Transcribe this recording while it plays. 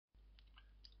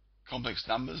Complex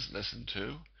numbers, lesson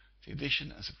 2, the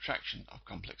addition and subtraction of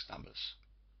complex numbers.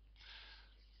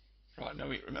 Right,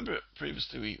 now remember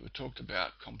previously we talked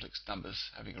about complex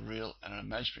numbers having a real and an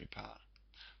imaginary part.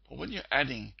 Well, when you're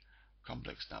adding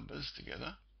complex numbers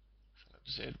together,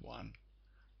 so Z1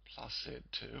 plus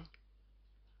Z2,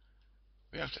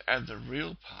 we have to add the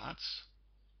real parts,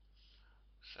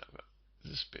 so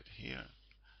this bit here,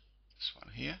 this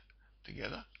one here,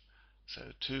 together. So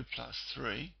 2 plus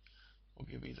 3 will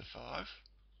give me the 5.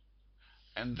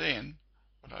 And then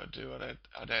what I'd do,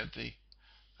 I'd add the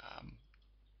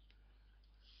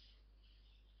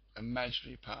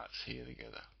imaginary parts here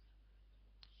together.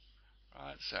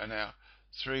 Right, so now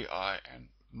 3i and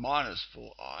minus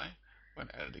 4i, when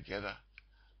added together,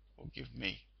 will give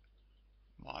me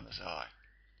minus I.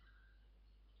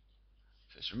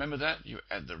 So just remember that, you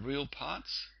add the real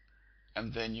parts,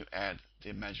 and then you add the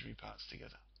imaginary parts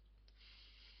together.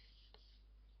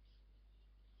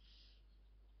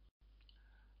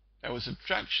 Now with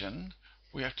subtraction,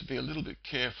 we have to be a little bit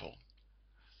careful.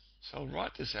 So I'll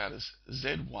write this out as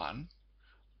Z1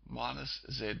 minus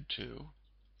Z2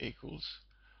 equals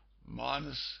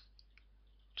minus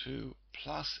 2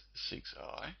 plus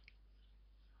 6i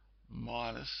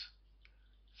minus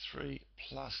 3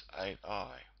 plus 8i.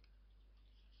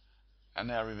 And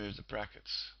now remove the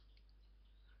brackets.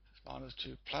 Minus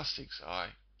 2 plus 6i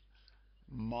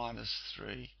minus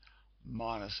 3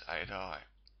 minus 8i.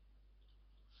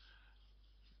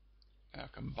 Now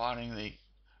combining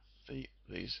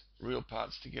these real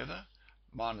parts together,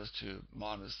 minus 2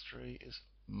 minus 3 is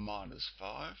minus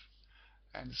 5,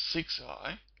 and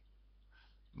 6i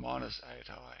minus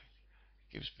 8i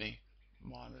gives me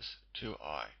minus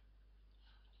 2i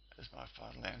as my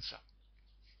final answer.